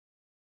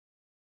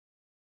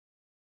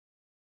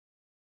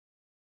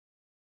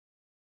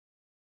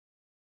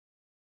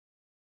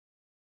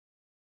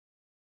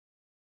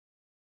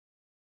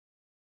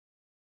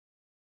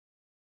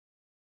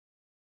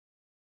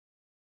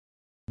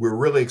We're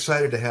really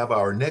excited to have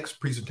our next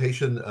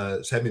presentation,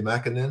 Sami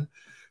Mäkinen,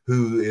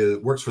 who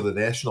works for the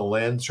National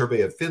Land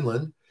Survey of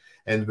Finland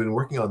and has been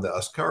working on the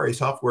Oskari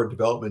software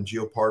development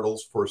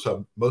geoportals for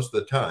most of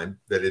the time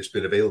that it's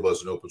been available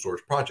as an open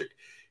source project.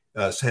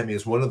 Sami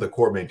is one of the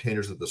core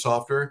maintainers of the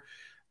software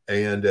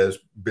and has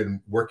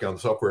been working on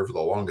the software for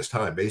the longest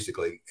time,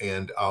 basically.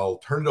 And I'll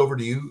turn it over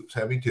to you,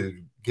 Sami,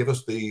 to give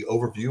us the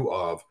overview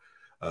of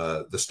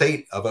the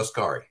state of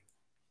Oskari.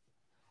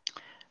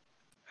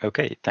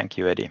 Okay, thank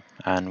you, Eddie,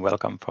 and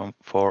welcome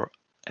for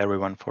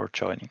everyone for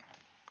joining.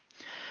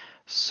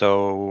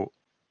 So,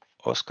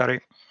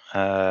 Oskari,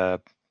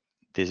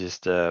 this is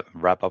the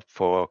wrap up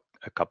for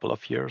a couple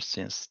of years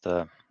since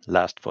the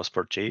last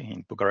FOSS4G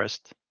in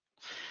Bucharest,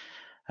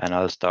 and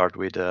I'll start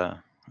with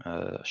a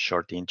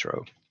short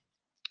intro.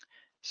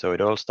 So it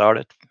all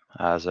started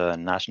as a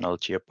national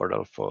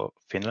geoportal for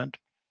Finland.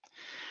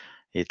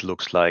 It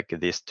looks like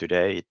this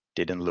today. It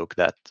didn't look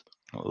that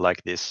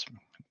like this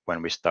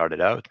when we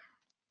started out,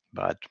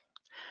 but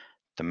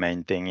the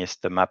main thing is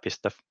the map is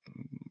the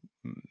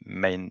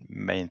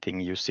main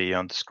thing you see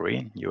on the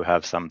screen. You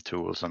have some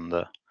tools on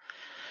the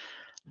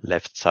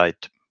left side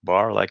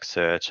bar like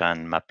search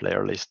and map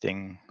layer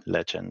listing,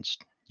 legends.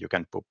 You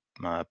can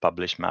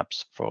publish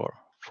maps for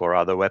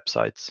other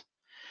websites.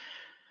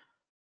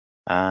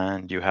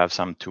 And you have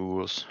some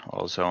tools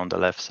also on the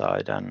left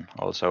side and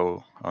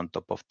also on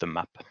top of the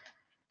map.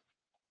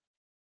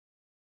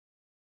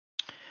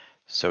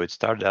 So it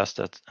started as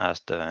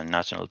the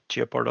national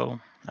geoportal,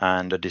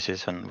 and the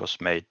decision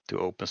was made to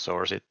open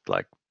source it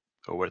like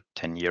over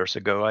 10 years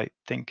ago, I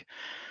think.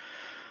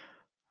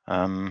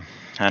 And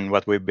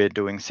what we've been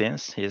doing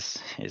since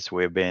is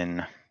we've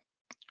been,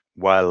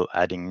 while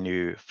adding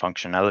new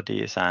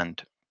functionalities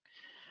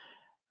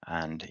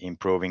and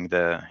improving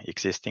the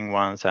existing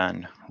ones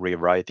and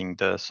rewriting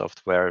the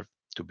software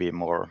to be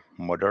more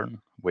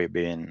modern, we've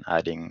been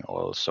adding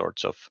all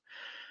sorts of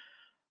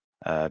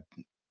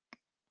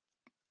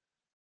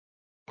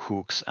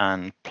hooks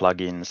and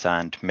plugins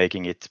and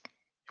making it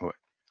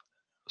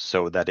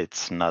so that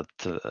it's not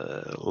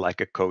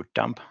like a code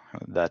dump,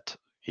 that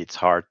it's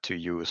hard to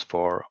use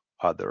for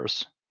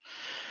others.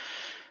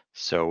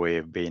 So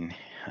we've been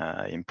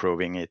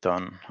improving it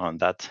on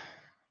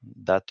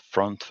that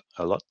front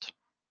a lot.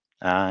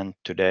 And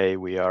today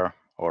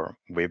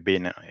we've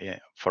been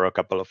for a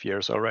couple of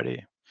years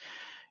already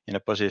in a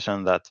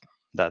position that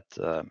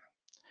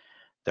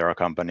there are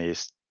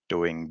companies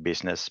doing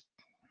business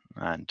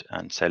and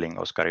selling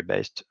Oskari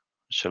based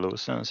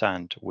solutions,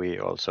 and we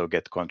also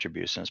get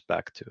contributions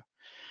back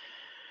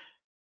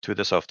to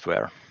the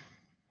software.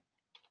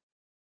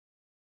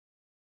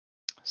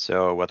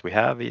 So what we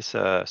have is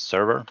a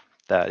server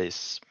that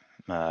is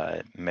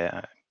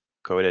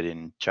coded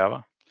in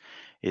Java.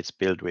 It's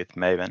built with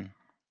Maven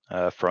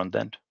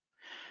frontend,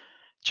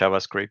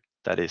 JavaScript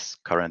that is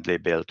currently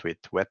built with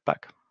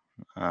Webpack.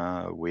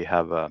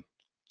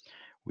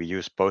 We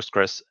use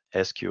Postgres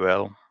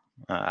SQL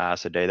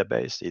as a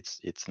database.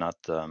 It's not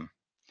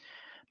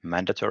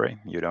mandatory.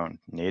 You don't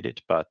need it,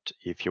 but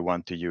if you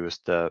want to use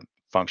the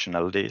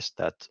functionalities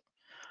that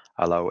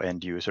allow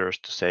end users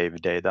to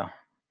save data,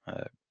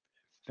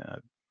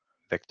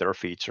 vector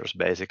features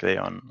basically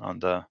on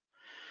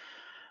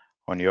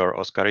your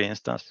Oskari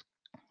instance,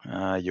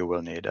 you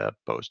will need a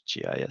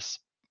PostGIS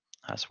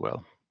as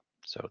well.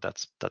 So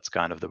that's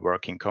kind of the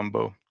working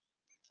combo.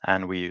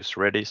 And we use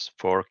Redis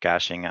for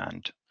caching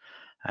and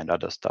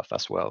other stuff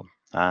as well.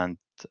 And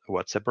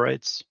what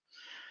separates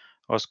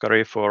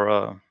Oskari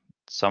for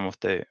some of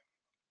the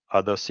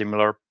other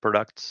similar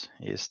products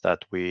is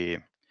that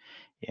you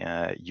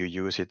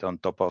use it on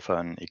top of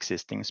an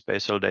existing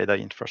spatial data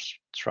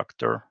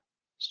infrastructure.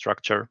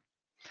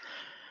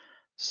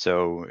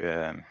 So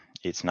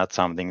it's not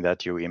something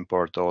that you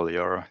import all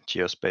your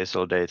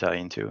geospatial data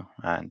into,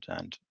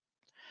 and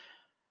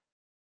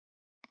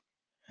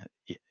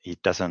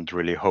it doesn't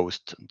really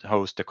host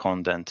the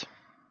content.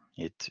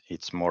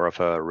 It's more of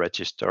a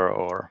register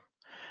or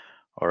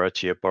a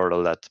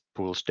geoportal that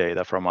pulls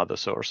data from other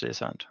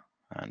sources, and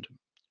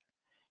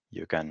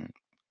you can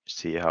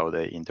see how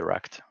they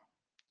interact.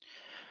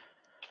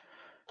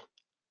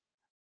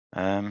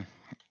 After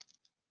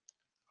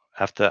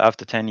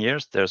 10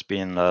 years, there's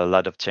been a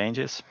lot of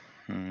changes.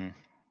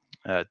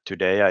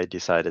 Today, I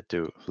decided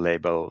to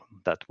label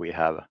that we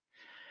have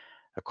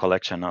a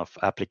collection of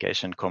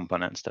application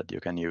components that you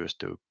can use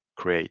to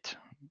create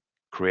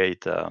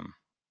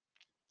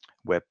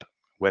web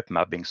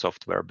mapping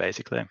software,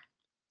 basically.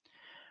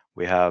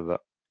 We have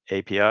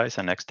APIs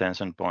and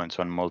extension points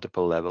on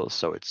multiple levels,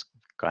 so it's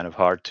kind of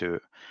hard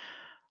to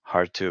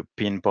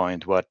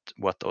pinpoint what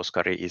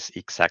Oskari is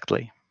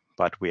exactly.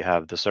 But we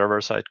have the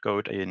server-side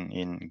code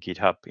in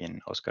GitHub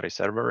in Oskari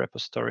server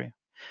repository,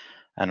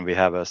 and we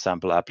have a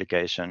sample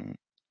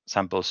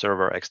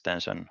server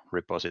extension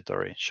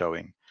repository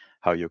showing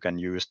how you can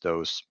use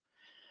those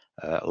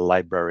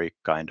library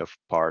kind of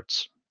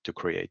parts to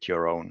create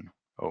your own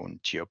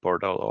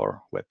geoportal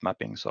or web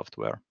mapping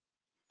software.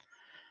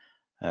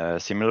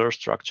 Similar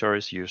structure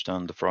is used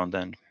on the front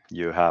end.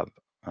 You have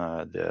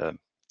the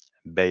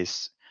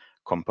base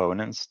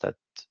components that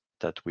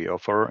we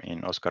offer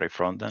in Oskari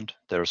frontend.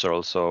 There's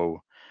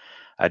also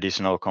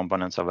additional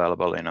components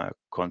available in a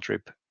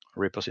contrib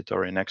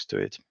repository next to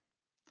it.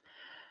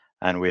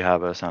 And we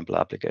have a sample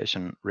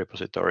application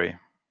repository,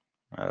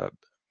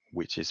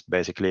 which is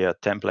basically a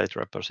template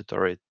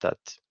repository that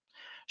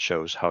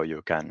shows how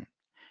you can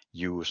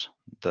use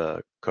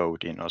the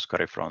code in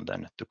Oskari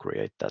frontend to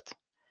create that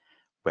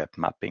web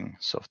mapping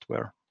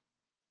software.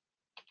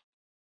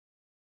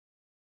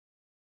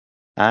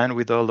 And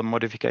with all the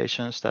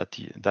modifications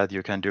that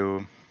you can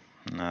do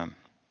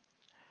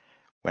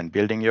when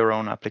building your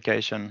own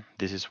application,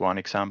 this is one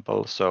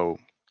example. So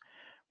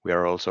we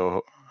are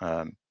also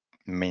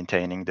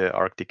maintaining the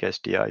Arctic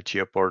SDI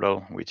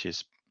geoportal, which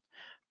is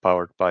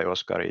powered by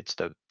Oskari. It's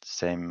the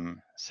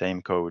same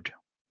code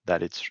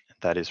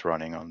that is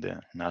running on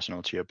the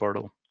national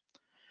geoportal,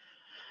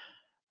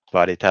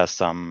 but it has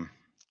some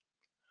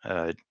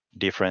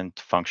different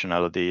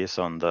functionalities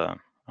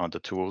on the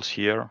tools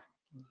here,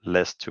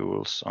 less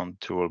tools on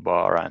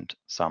toolbar, and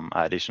some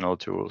additional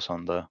tools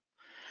on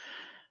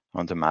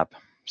the map.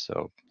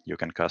 So you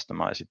can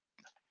customize it.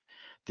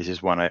 This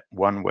is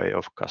one way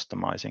of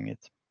customizing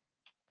it.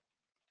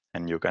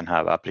 And you can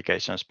have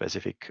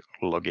application-specific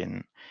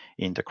login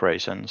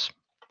integrations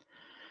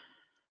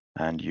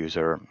and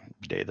user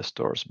data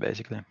stores,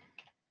 basically.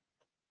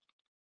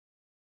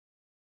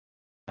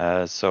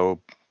 So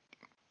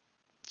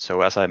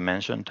as I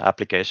mentioned,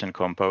 application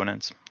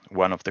components.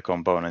 One of the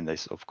components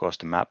is, of course,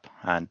 the map,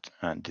 and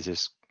this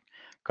is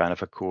kind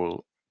of a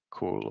cool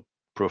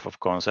proof of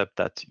concept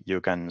that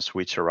you can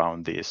switch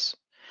around these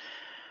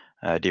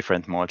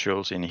different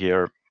modules. In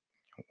here,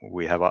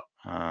 we have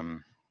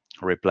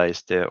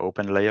replaced the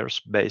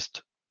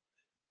OpenLayers-based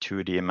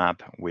 2D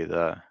map with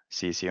a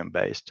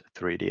cesium-based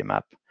 3D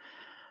map,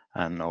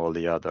 and all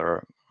the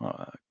other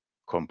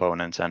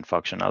components and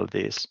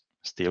functionalities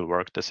still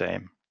work the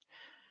same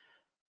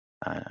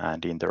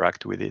and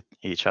interact with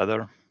each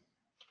other.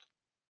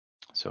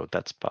 So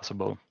that's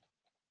possible.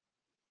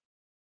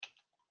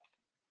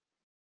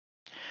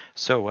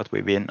 So what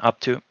we've been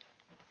up to.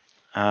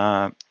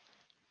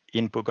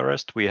 In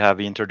Bucharest, we have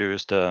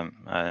introduced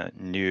a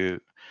new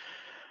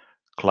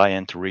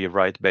client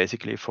rewrite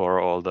basically for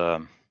all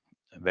the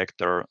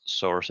vector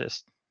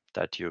sources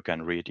that you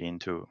can read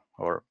into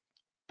or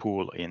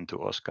pull into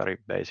Oskari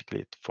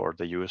basically for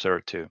the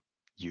user to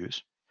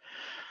use.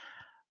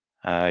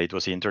 It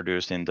was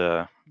introduced in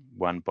the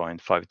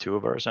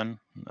 1.52 version,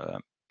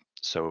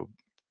 so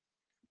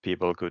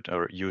people could,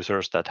 or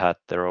users that had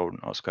their own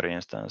Oskari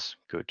instance,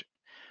 could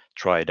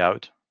try it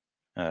out,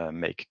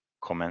 make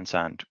comments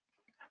and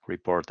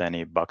report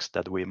any bugs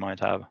that we might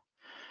have.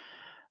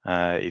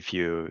 If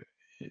you,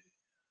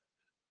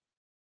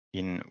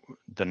 in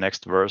the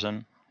next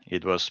version,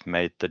 it was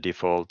made the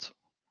default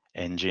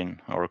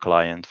engine or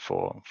client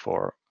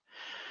for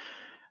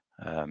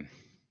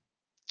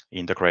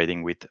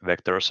integrating with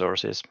vector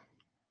sources.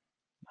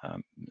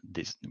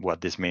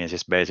 What this means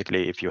is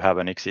basically if you have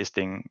an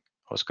existing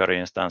Oskari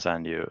instance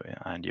and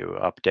you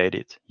update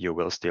it, you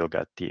will still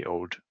get the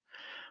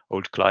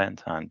old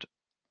client,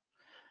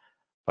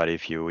 but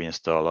if you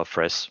install a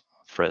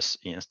fresh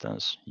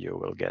instance, you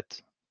will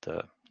get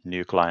the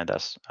new client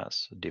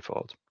as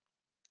default.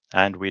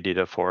 And we did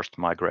a forced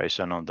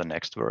migration on the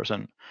next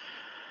version,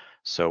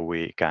 so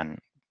we can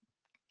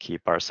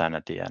keep our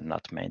sanity and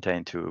not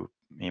maintain two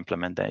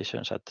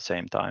implementations at the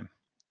same time.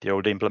 The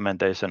old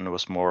implementation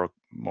was more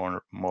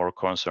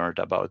concerned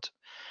about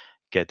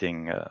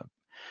getting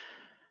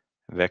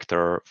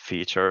vector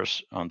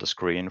features on the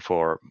screen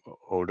for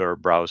older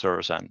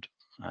browsers,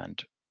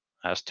 and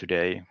as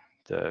today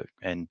the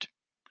end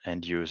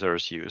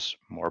users use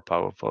more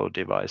powerful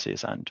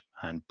devices and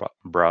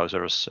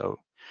browsers. So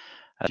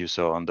as you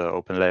saw on the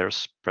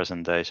OpenLayers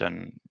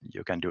presentation,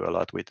 you can do a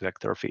lot with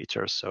vector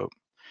features.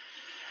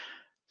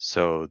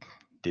 So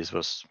this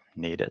was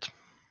needed.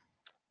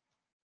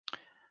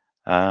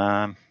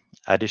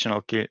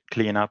 Additional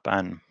cleanup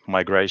and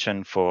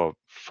migration for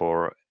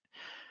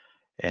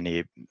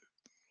any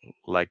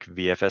like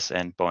VFS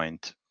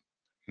endpoint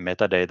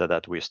metadata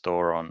that we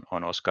store on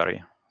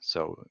Oskari.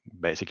 So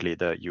basically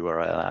the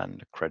URL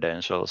and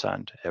credentials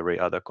and every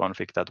other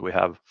config that we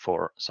have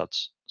for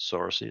such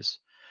sources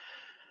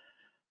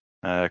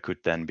could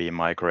then be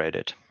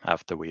migrated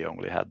after we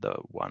only had the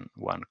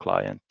one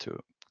client to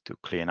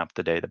clean up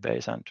the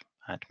database and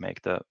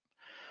make the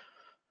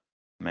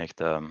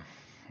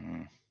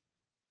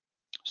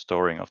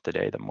storing of the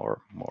data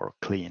more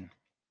clean.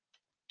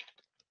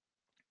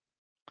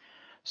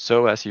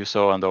 So as you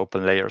saw on the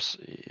OpenLayers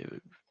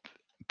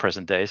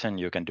presentation,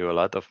 you can do a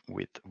lot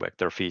with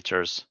vector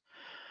features,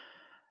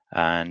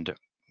 and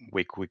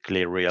we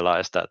quickly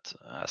realized that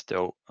as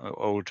the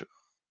old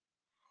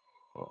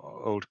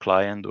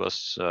client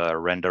was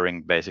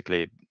rendering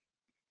basically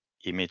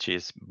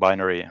images,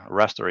 binary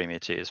raster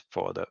images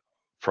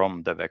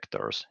from the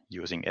vectors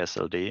using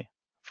SLD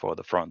for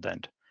the front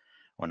end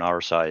on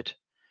our side.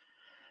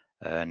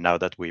 Now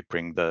that we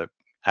bring the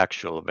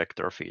actual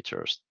vector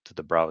features to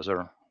the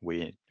browser,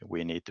 we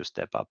need to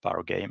step up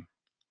our game.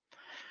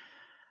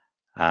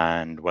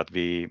 And what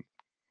we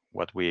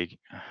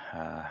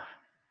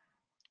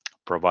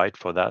provide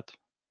for that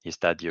is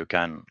that you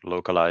can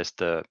localize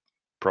the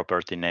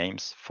property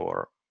names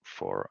for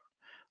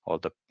all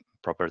the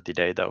property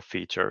data of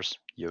features.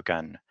 You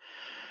can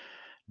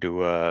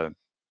do a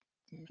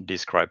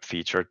describe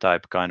feature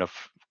type kind of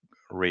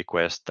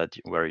request that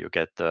where you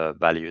get the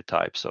value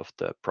types of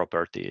the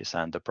properties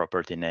and the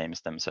property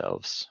names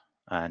themselves.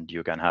 And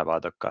you can have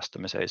other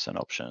customization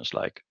options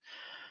like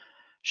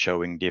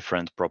showing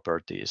different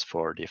properties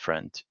for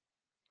different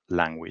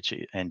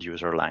languages, end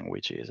user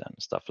languages and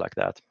stuff like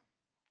that.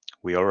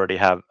 We already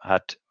have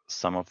had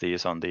some of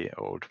these on the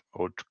old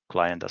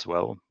client as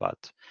well,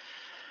 but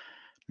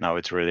now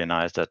it's really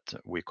nice that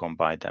we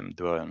combine them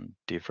to a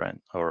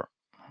different or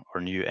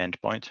new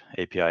endpoint,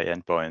 API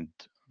endpoint,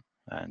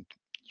 and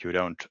you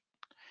don't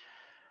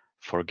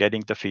for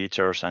getting the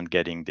features and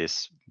getting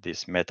this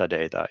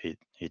metadata.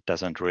 It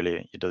doesn't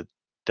really, the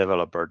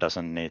developer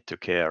doesn't need to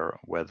care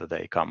whether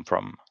they come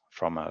from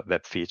a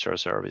web feature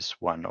service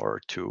 1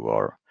 or 2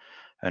 or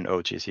an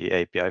OGC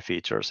API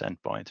features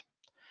endpoint.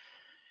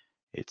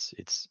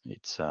 It's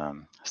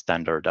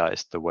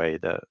standardized the way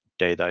the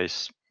data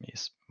is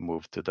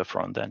moved to the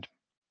front end.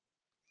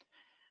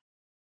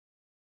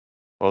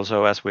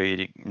 Also, as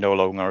we no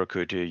longer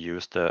could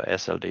use the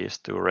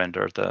SLDs to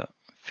render the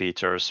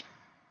features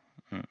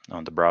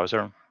on the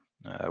browser,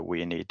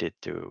 we needed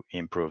to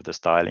improve the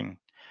styling.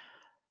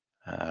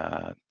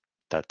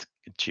 That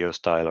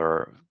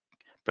GeoStyler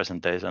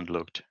presentation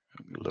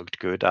looked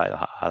good.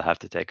 I'll have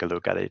to take a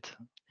look at it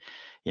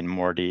in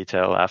more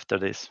detail after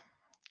this.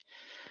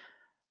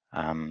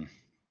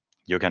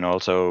 You can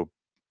also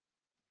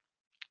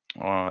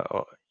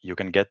you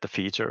can get the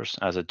features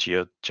as a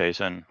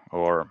GeoJSON,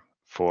 or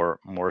for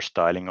more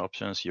styling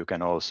options, you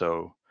can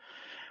also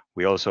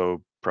we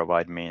also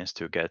provide means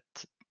to get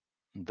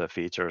the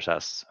features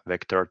as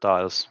vector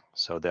tiles,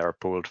 so they are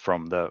pulled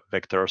from the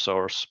vector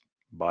source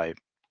by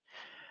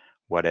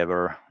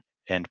whatever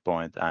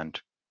endpoint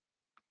and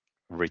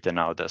written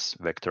out as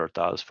vector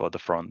tiles for the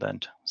front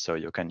end. So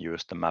you can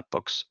use the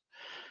Mapbox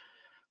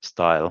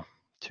style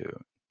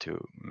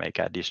to make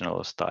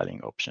additional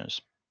styling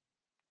options.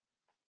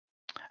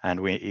 And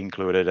we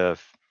included a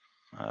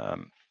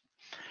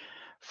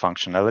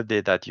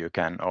functionality that you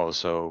can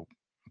also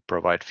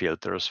provide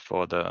filters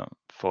for the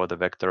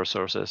vector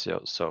sources.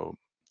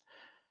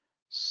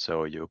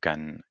 So you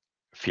can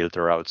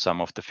filter out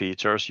some of the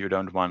features you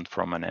don't want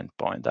from an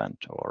endpoint, and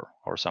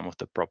or some of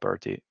the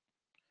properties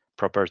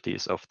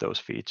of those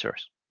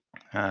features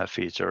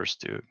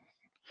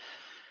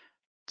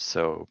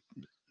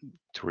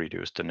to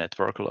reduce the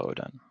network load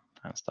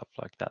and stuff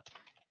like that.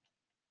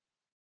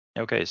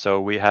 Okay, so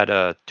we had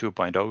a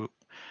 2.0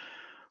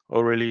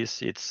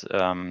 release.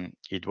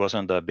 It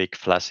wasn't a big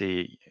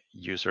flashy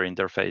user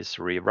interface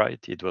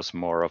rewrite. It was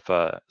more of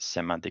a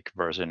semantic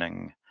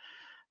versioning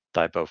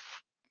type of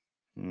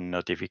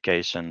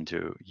notification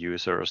to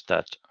users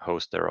that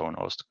host their own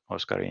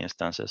Oskari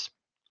instances,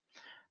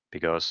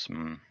 because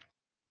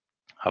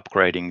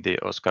upgrading the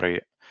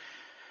Oskari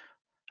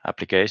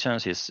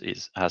applications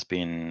has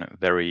been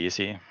very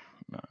easy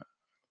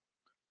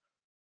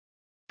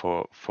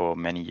for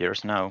many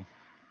years now,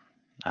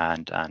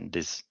 and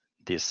this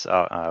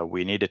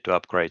we needed to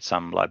upgrade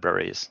some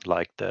libraries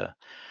like the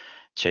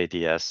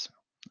JTS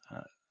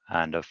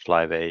and a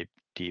Flyway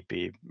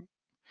DB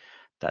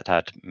that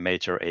had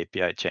major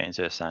API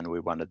changes, and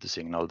we wanted to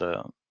signal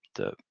the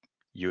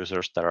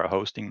users that are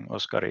hosting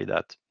Oskari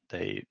that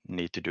they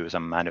need to do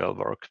some manual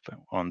work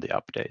on the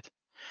update.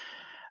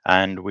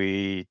 And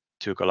we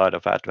took a lot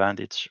of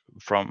advantage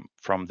from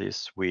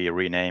this. We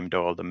renamed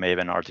all the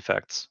Maven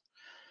artifacts,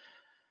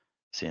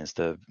 since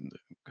the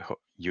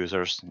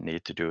users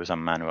need to do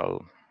some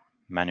manual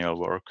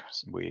work.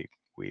 We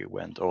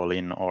went all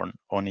in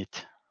on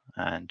it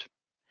and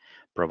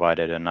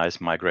provided a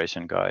nice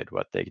migration guide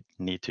what they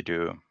need to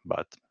do.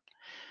 But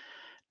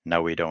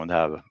now we don't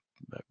have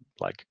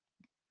like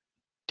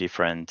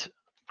different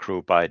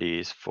group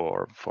IDs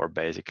for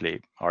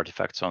basically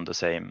artifacts on the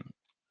same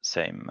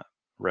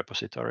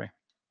repository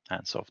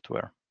and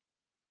software.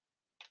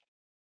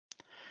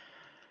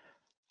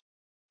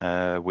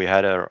 We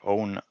had our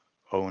own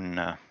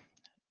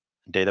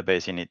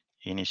database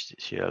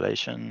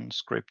initialization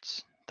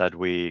scripts that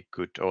we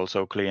could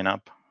also clean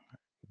up.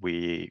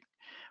 We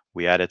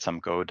added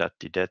some code that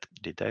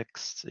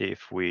detects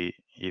if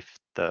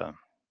the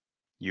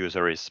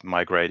user is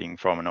migrating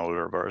from an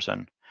older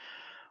version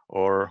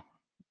or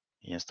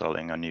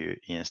installing a new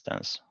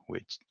instance,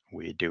 which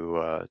we do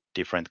a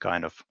different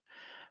kind of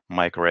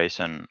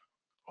migration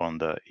on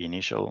the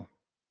initial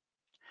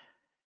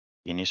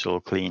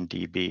clean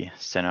DB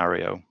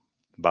scenario,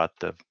 but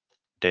the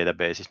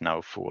database is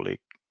now fully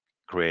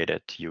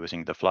created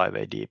using the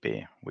Flyway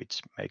DB,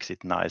 which makes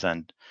it nice,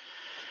 and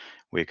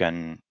we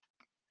can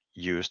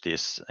use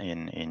this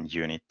in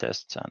unit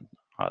tests, and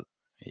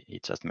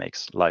it just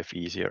makes life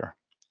easier.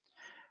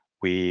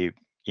 We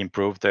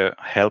improve the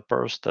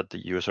helpers that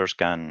the users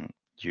can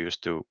use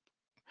to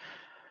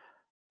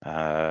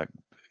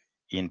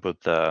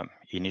input the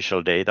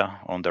initial data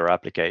on their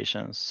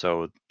applications.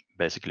 So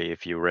basically,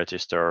 if you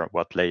register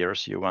what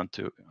layers you want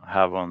to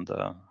have on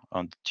the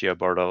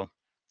geoportal,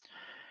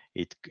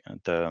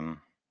 the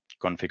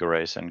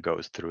configuration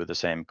goes through the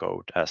same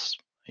code as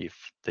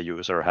if the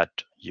user had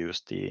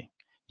used the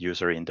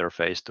user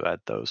interface to add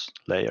those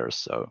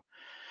layers.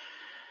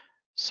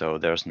 So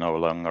there's no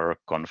longer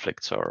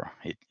conflicts or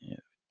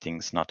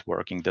things not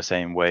working the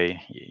same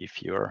way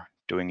if you're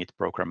doing it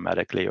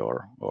programmatically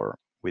or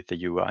with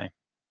the UI.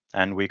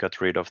 And we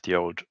got rid of the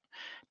old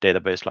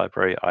database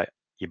library,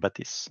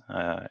 Ibatis.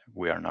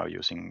 We are now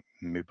using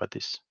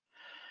Mybatis.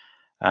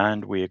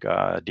 And we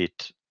did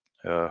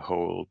a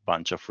whole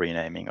bunch of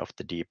renaming of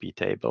the DP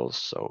tables,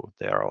 so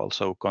they are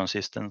also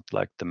consistent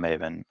like the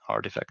Maven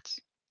artifacts.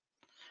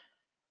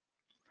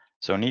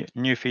 So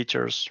new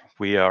features,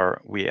 we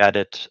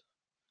added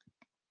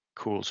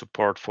cool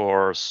support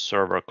for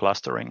server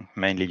clustering,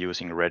 mainly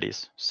using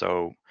Redis.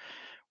 So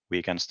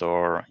we can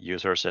store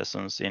user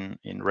sessions in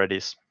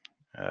Redis.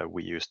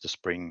 We use the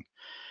Spring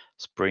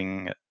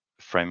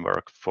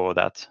framework for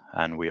that,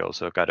 and we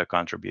also got a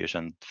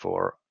contribution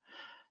for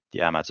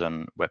the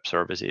Amazon Web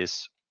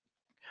Services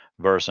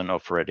version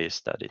of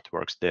Redis that it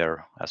works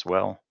there as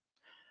well.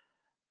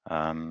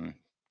 The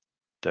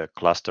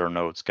cluster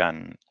nodes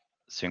can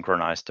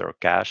synchronize their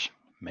cache,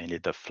 mainly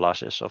the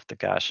flushes of the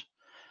cache.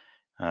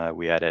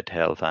 We added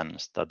health and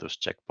status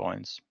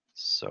checkpoints,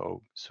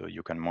 so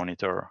you can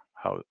monitor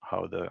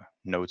how the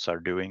nodes are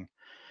doing,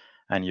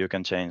 and you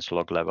can change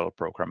log level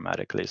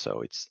programmatically,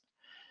 so it's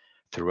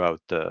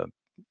throughout the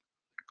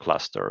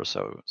cluster,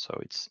 so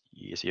it's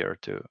easier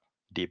to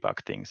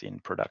debug things in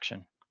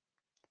production.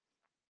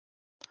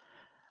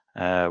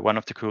 One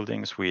of the cool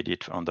things we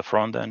did on the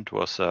front end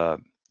was a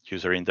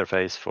user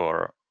interface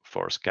for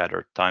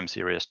scattered time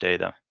series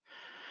data.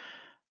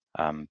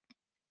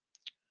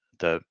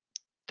 The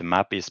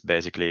map is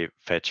basically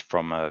fetched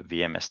from a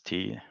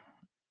VMST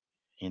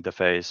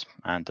interface,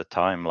 and the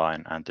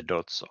timeline and the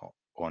dots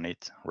on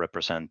it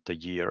represent the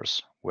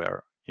years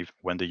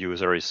when the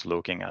user is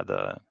looking at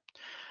a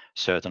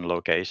certain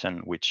location,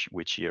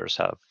 which years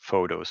have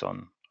photos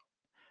on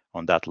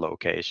that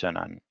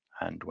location,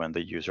 and when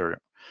the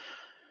user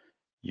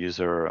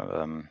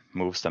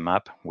moves the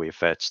map, we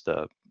fetch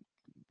the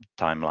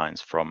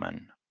timelines from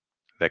an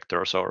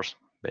vector source,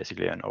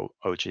 basically an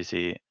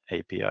OGC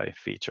API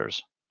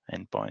features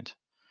endpoint.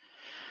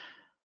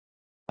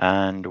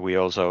 And we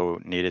also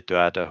needed to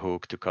add a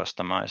hook to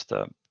customize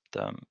the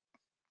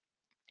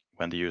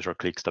when the user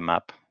clicks the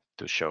map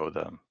to show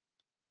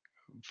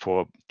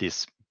for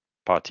this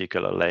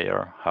particular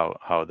layer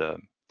how the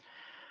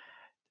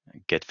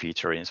get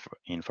feature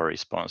info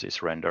response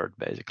is rendered,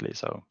 basically.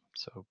 So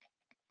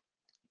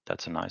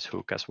that's a nice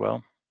hook as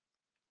well.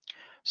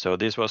 So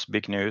this was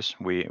big news.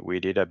 We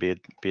did a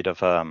bit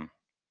of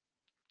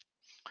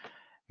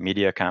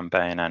media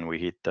campaign, and we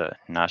hit the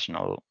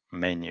national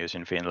main news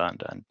in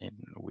Finland, and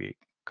we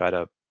got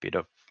a bit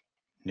of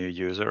new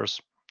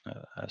users,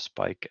 a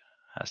spike,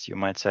 as you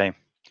might say.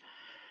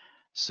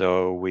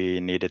 So we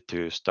needed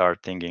to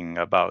start thinking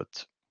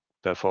about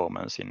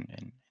performance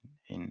in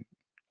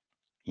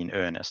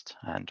earnest,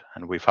 and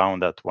we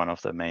found that one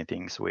of the main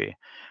things we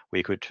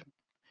could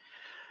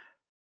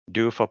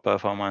do for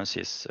performance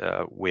is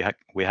we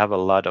have a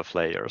lot of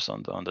layers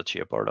on the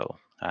geoportal,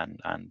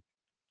 and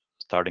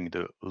starting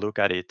to look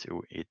at it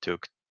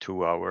took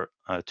 2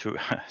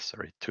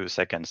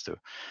 seconds to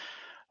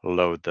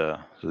load the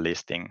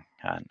listing,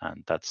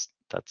 and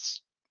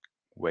that's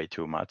way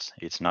too much.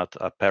 It's not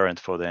apparent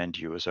for the end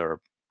user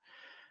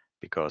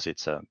because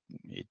it's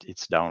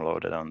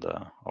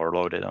downloaded or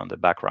loaded on the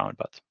background,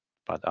 but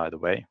either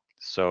way.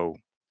 So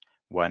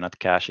why not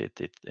cache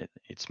it?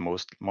 It's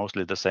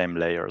mostly the same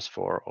layers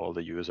for all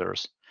the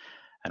users,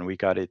 and we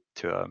got it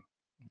to a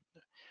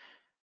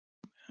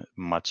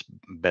much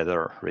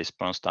better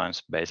response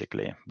times,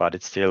 basically. But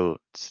it's still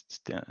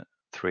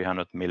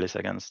 300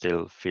 milliseconds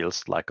still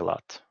feels like a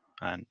lot,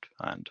 and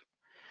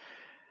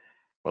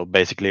well,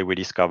 basically we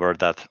discovered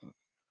that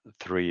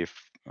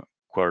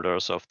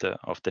 3/4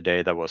 of the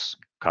data was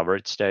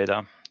coverage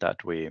data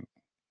that we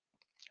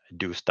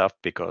do stuff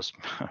because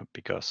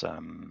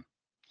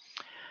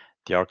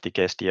the Arctic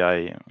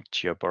SDI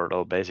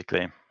geoportal,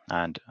 basically,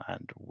 and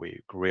we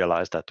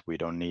realized that we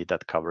don't need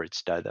that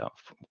coverage data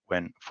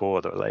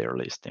for the layer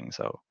listing.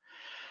 So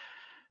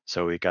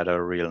we got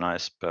a real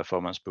nice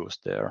performance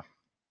boost there.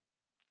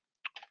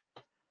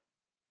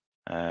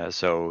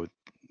 So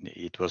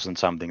it wasn't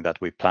something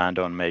that we planned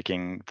on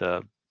making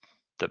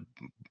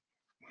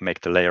make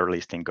the layer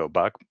listing go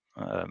back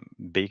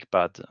big,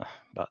 but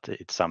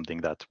it's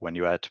something that when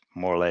you add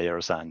more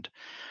layers and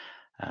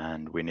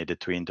we needed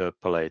to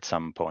interpolate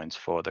some points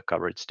for the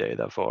coverage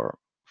data for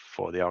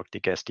the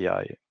Arctic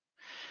SDI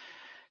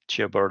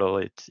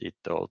geoportal, it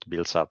all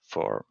builds up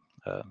for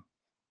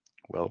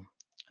well,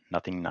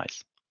 nothing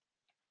nice.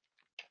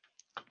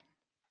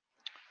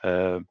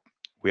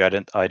 We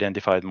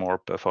identified more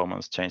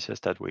performance changes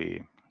that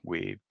we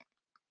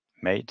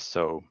made.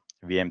 So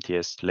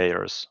VMTS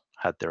layers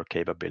had their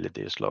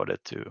capabilities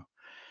loaded to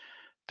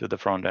to the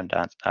front end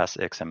as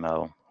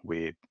XML.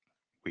 We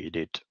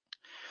did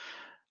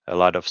a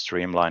lot of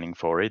streamlining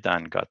for it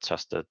and got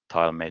just a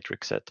tile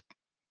matrix set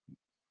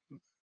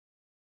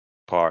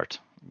part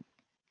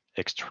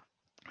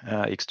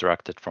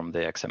extracted from the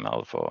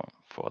XML for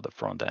the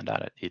front end,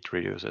 and it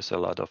reduces a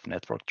lot of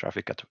network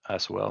traffic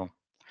as well.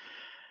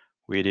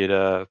 We did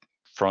a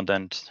front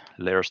end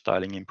layer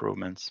styling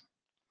improvements,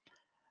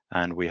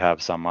 and we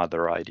have some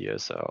other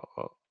ideas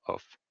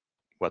of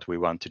what we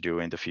want to do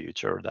in the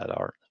future that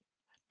are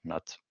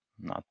not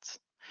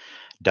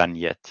done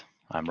yet.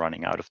 I'm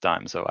running out of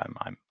time, so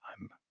I'm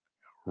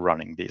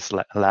running these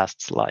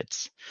last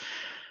slides.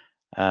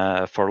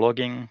 For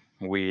logging,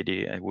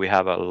 we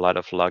have a lot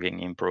of logging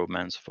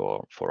improvements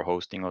for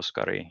hosting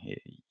Oskari.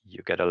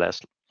 You get a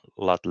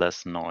lot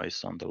less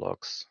noise on the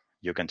logs.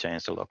 You can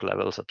change the log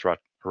levels at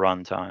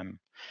runtime.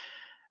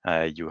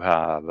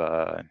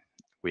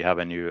 We have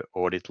a new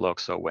audit log,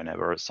 so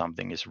whenever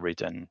something is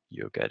written,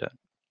 you get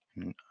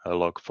a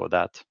log for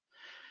that.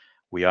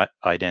 We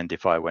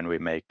identify when we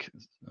make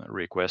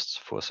requests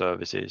for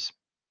services.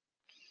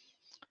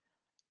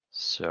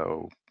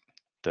 So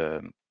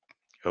the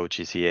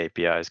OGC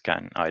APIs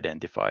can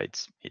identify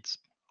its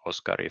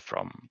Oskari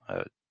from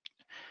a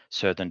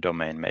certain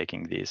domain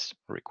making these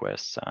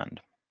requests,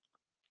 and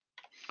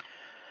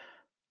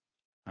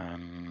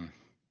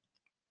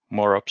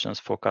more options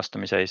for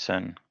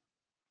customization.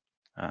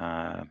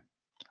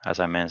 As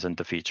I mentioned,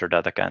 the feature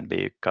data can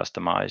be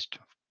customized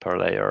per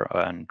layer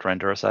and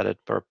renders added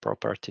per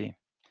property.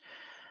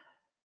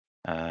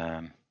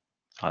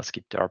 I'll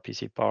skip the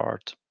RPC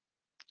part.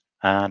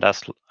 And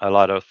as a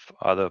lot of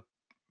other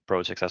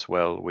projects as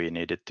well, we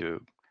needed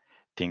to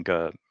think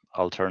an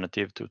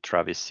alternative to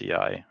Travis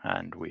CI,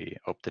 and we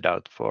opted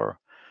for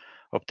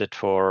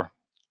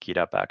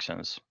GitHub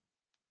Actions.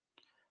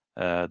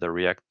 The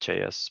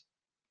React.js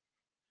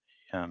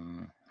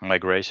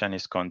migration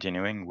is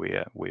continuing.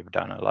 We've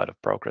done a lot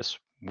of progress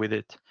with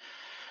it,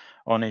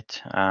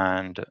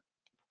 and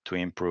to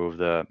improve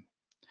the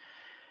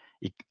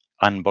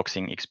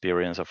unboxing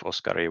experience of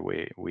Oskari,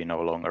 we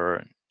no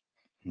longer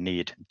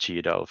need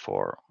GDAL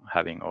for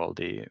having all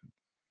the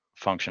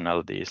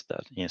functionalities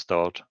that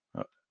installed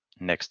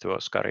next to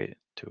Oskari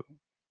to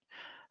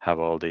have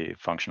all the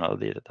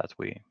functionality that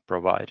we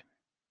provide.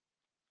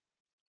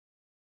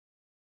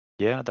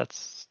 Yeah,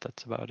 that's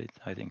about it.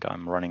 I think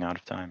I'm running out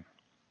of time.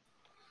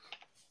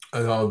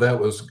 Oh, that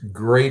was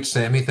great,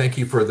 Sami. Thank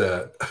you for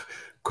the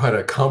quite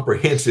a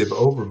comprehensive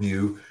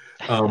overview.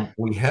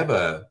 We have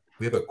a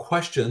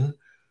question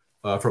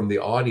from the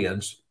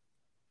audience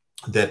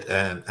that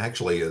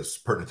actually is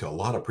pertinent to a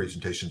lot of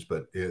presentations,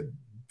 but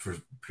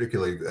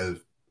particularly as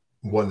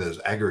one that is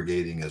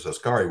aggregating as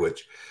Oskari,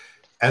 which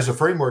as a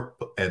framework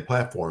and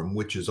platform,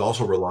 which is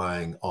also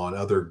relying on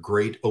other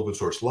great open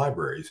source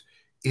libraries,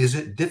 is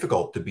it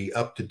difficult to be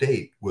up to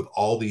date with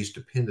all these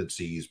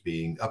dependencies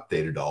being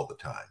updated all the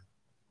time?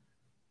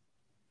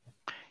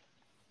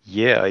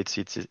 Yeah,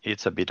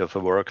 it's a bit of a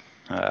work.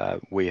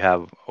 We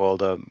have all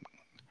the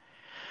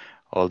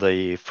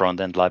front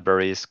end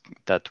libraries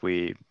that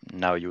we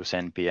now use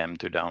npm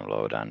to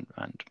download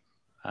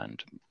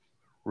and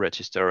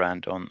register,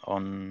 and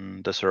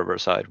on the server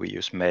side we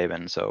use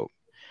Maven.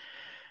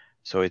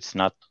 So it's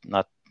not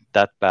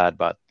that bad,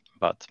 but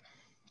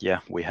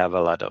yeah, we have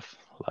a lot of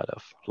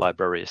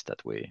libraries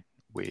that we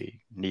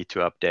need to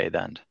update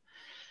and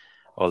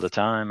all the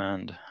time,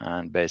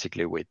 and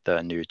basically with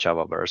the new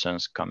Java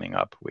versions coming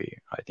up,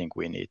 I think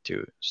we need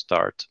to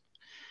start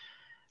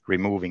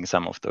removing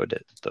some of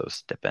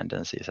those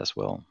dependencies as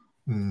well.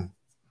 Can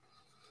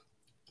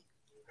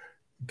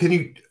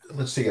you,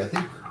 let's see, I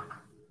think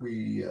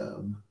we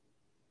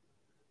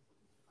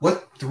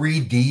what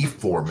 3D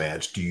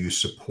formats do you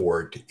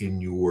support in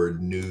your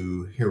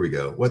new, here we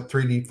go, what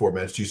 3D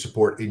formats do you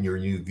support in your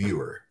new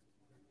viewer?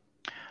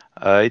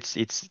 It's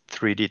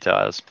 3D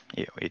tiles.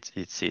 It's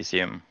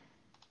cesium.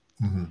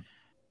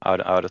 Out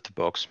of the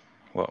box,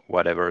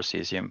 whatever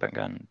cesium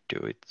can do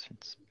it.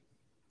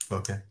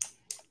 Okay.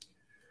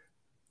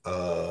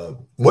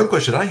 One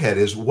question I had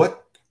is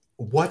what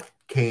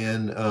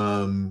can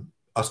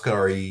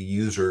Oskari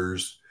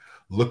users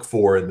look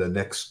for in the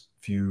next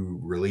few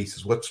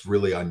releases? What's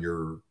really on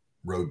your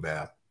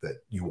roadmap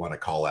that you want to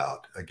call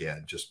out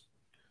again, just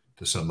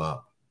to sum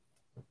up?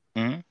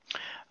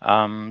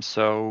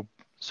 So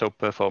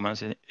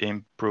performance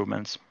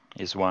improvements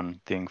is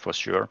one thing for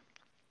sure.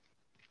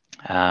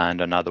 And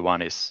another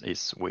one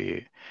is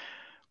we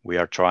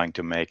are trying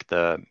to make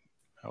update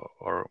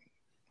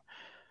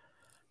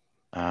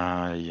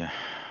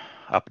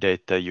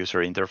the user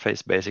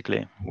interface.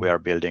 Basically, we are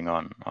building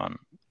on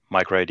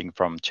migrating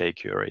from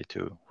jQuery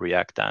to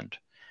React and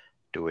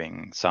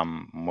doing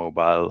some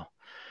mobile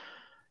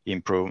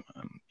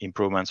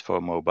improvements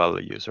for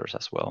mobile users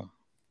as well.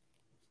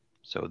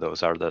 So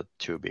those are the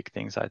two big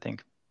things, I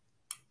think.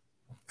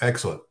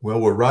 Excellent.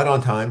 Well, we're right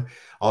on time.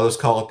 I'll just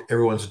call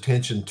everyone's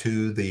attention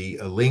to the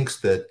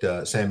links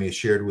that Sami has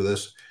shared with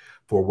us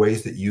for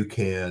ways that you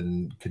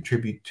can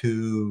contribute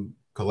to,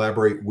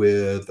 collaborate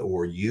with,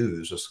 or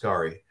use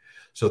Oskari.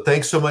 So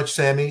thanks so much,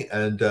 Sami.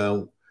 And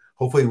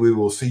hopefully we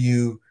will see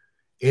you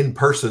in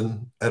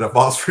person at a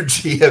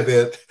FOSS4G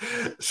event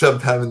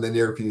sometime in the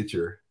near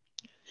future.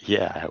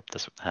 Yeah, I hope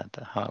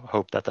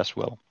that as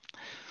well.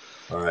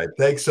 All right.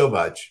 Thanks so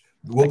much.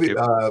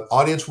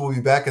 Audience will be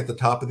back at the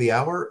top of the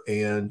hour,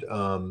 and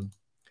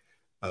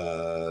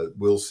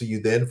we'll see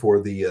you then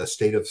for the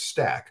State of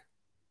Stack.